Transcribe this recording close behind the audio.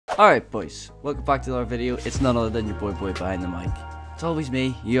Alright boys, welcome back to another video. It's none other than your boy behind the mic. It's always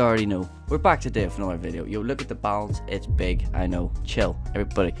me, you already know. We're back today with another video. Yo, look at the balance, it's big, I know. Chill,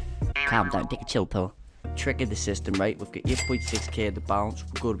 everybody. Calm down, take a chill pill. Trick of the system, right? We've got 8.6k of the balance.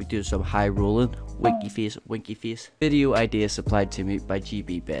 We're going to be doing some high rolling. Winky face. Video idea supplied to me by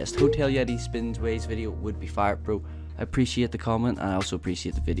GB Best. Hotel Yeti spins ways video would be fire, bro. I appreciate the comment and I also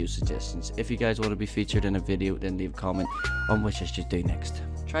appreciate the video suggestions. If you guys want to be featured in a video, then leave a comment on which I should do next.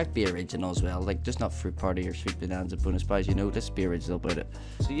 Try to be original as well, like just not fruit party or sweet bananas and bonus pies, you know, let's be original about it.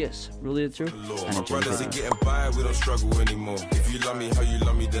 So yes, roll the intro and enjoy the video. Getting by, we don't struggle anymore. If you love me how you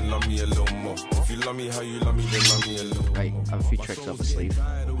love me, then love me a little more. If you love me how you love me, then love me a little. Right, I have a few tricks up my sleeve.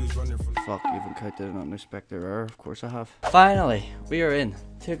 Fuck, you haven't counted an unexpected error. Of course I have. Finally, we are in.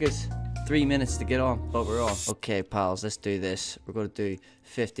 Took us 3 minutes to get on, but we're on. Okay, pals, let's do this. We're going to do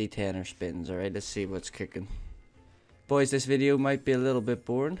 50 tenner spins, alright? Let's see what's kicking. Boys, this video might be a little bit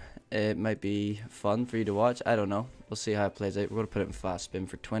boring. It might be fun for you to watch. I don't know. We'll see how it plays out. We're going to put it in fast spin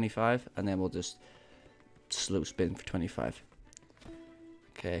for 25, and then we'll just slow spin for 25.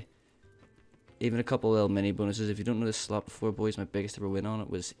 Okay. Even a couple little mini bonuses. If you don't know this slot before, boys, my biggest ever win on it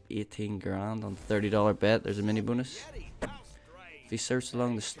was 18 grand on $30 bet. There's a mini bonus. If you search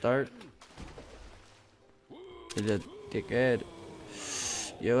along the start, you're a dickhead.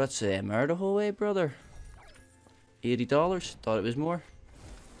 Yo, that's a murder the whole way, brother. $80. Thought it was more.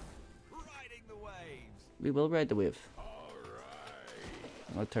 We will ride the wave.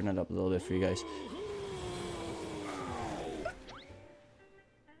 I'll turn it up a little bit for you guys.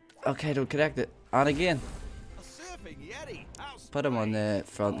 Okay, don't connect it. On again. Put him on the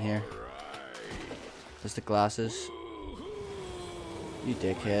front here. Just the glasses. You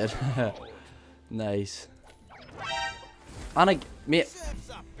dickhead. Nice. On a mate.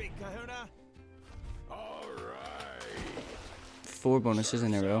 4 bonuses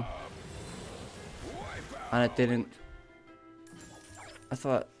in a row. And it didn't. I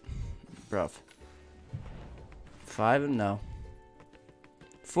thought, bruv. 5 and no.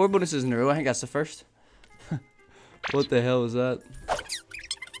 4 bonuses in a row. I think that's the first. What the hell was that?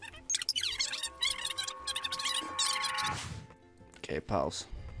 Okay, pals.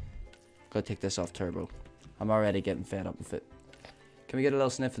 Gotta take this off turbo. I'm already getting fed up with it. Can we get a little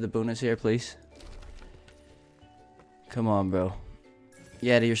sniff of the bonus here, please? Come on, bro.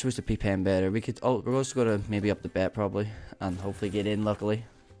 Yeah, you're supposed to be paying better. We could. Oh, we're also gonna maybe up the bet probably, and hopefully get in. Luckily,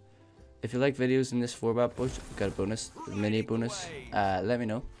 if you like videos in this format, boys, we've got a bonus, a mini bonus. Let me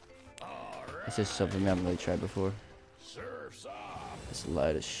know. This is something we haven't really tried before. It's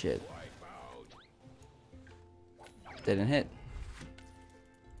loud as shit. Didn't hit.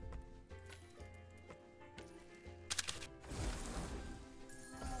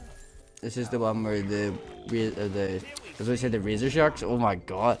 This is the one where as I said, the razor sharks. Oh my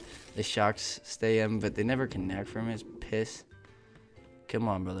god, the sharks stay in, but they never connect for me. It's piss. Come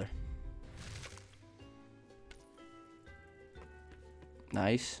on, brother.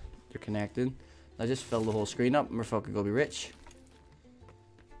 Nice, they're connected. I just filled the whole screen up, and we're fucking gonna be rich.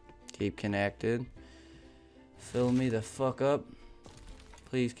 Keep connected. Fill me the fuck up.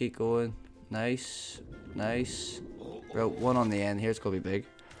 Please keep going. Nice, nice. Bro, one on the end here. It's gonna be big.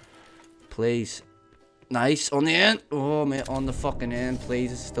 Please. Nice, on the end. Oh, man, on the fucking end,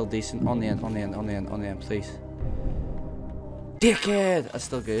 please. It's still decent. On the end, on the end, on the end, on the end, please. Dickhead! That's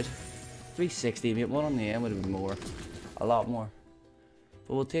still good. 360, mate. One on the end would have been more. A lot more.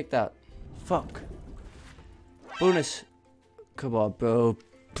 But we'll take that. Fuck. Bonus. Come on, bro.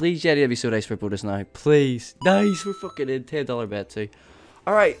 Please, Yeti, that'd be so nice for a bonus now. Please. Nice, we're fucking in. $10 bet too.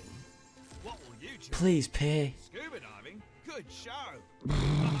 Alright. Please pay. Scuba diving? Good show.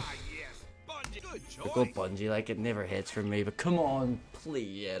 I go bungee, like it never hits for me, but come on,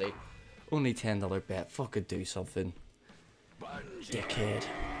 please, Yeti. Only $10 bet. Fucking do something. Dickhead.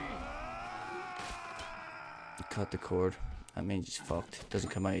 Cut the cord. That means he's fucked.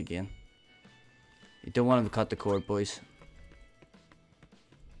 Doesn't come out again. You don't want him to cut the cord, boys.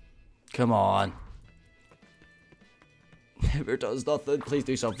 Come on. Never does nothing. Please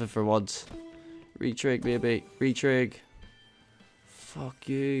do something for once. Retrig, baby. Retrig. Fuck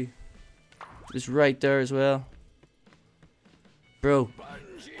you. It's right there as well. Bro.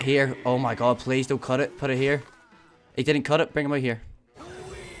 Here. Oh my god, please don't cut it. Put it here. He didn't cut it. Bring him out here.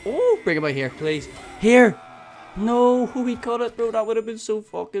 Oh, bring him out here, please. Here. No, he cut it, bro. That would have been so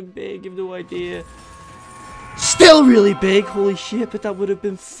fucking big. You have no idea. Still really big. Holy shit, but that would have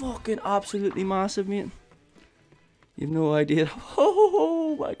been fucking absolutely massive, mate. You have no idea.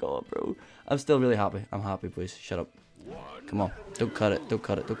 Oh my god, bro. I'm still really happy. I'm happy, boys. Shut up. Come on. Don't cut it. Don't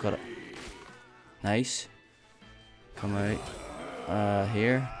cut it. Don't cut it. Nice. Come out.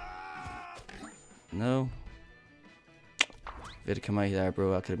 Here. No. If it had come out there,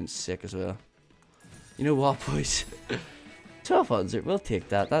 bro, I could have been sick as well. You know what, boys? 1200, we'll take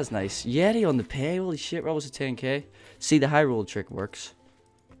that. That's nice. Yeti on the pay. Holy shit, we're almost at 10k. See, the high roll trick works.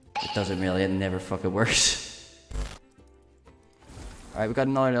 It doesn't really. It never fucking works. Alright, we got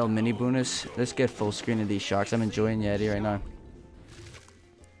another little mini bonus. Let's get full screen of these sharks. I'm enjoying Yeti right now.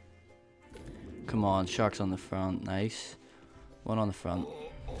 Come on, sharks on the front. Nice. One on the front.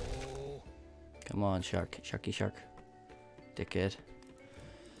 Come on, shark. Sharky shark. Dickhead.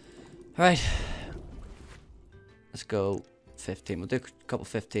 Alright. Let's go 15. We'll do a couple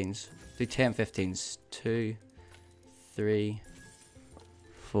 15s. Do 10 15s. 2, 3,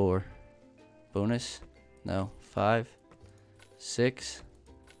 4. Bonus. No. 5, 6,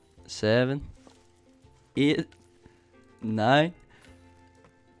 7, 8, 9,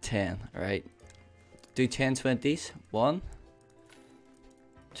 10. Alright. Do 10 20s. 1,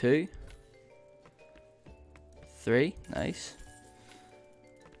 2, 3. Nice.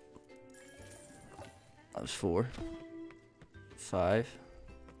 That was 4, 5,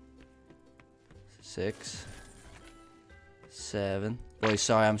 6, 7. Boys,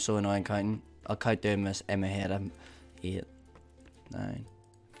 sorry, I'm so annoying counting. I'll count down this in my head. I'm 8, 9.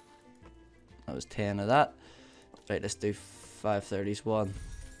 That was 10 of that. Right, let's do 530s. 1,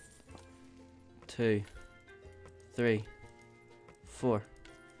 2, 3, 4,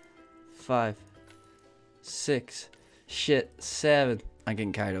 5, 6. Shit, 7. I'm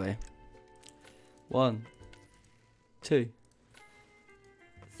getting carried away. 1, 2,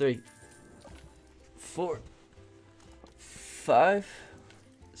 3, 4, 5,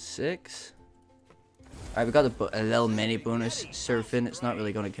 6. Alright, we got a little mini bonus surfing. It's not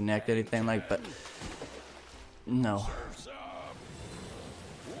really going to connect anything like, but no.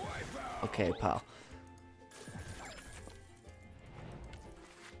 Okay, pal.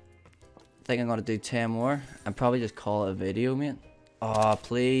 I think I'm going to do 10 more and probably just call it a video, mate. Oh,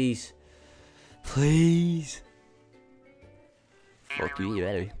 please. Please. Fuck you,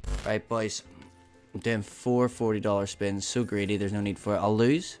 ready? Right, boys. I'm doing 4 $40 spins. So greedy, there's no need for it. I'll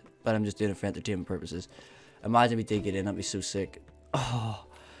lose, but I'm just doing it for entertainment purposes. Imagine we did get in, I'd be so sick. Oh,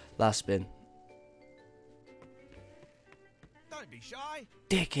 last spin. Don't be shy.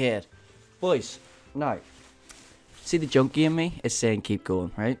 Dickhead. Boys, now, see the junkie in me? It's saying keep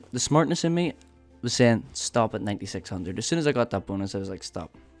going, right? The smartness in me was saying stop at 9,600. As soon as I got that bonus, I was like, stop.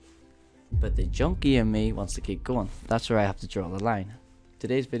 But the junkie in me wants to keep going. That's where I have to draw the line.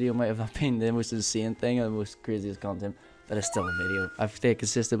 Today's video might have not been the most insane thing or the most craziest content, but it's still a video. I've stayed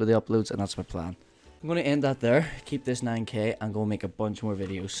consistent with the uploads, and that's my plan. I'm going to end that there, keep this 9k, and go make a bunch more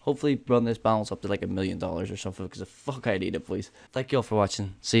videos. Hopefully run this balance up to like $1 million or something, because the fuck I need it, please. Thank you all for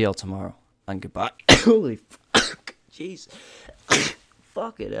watching. See y'all tomorrow, and goodbye. Holy fuck. Jeez.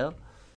 Fuck it hell.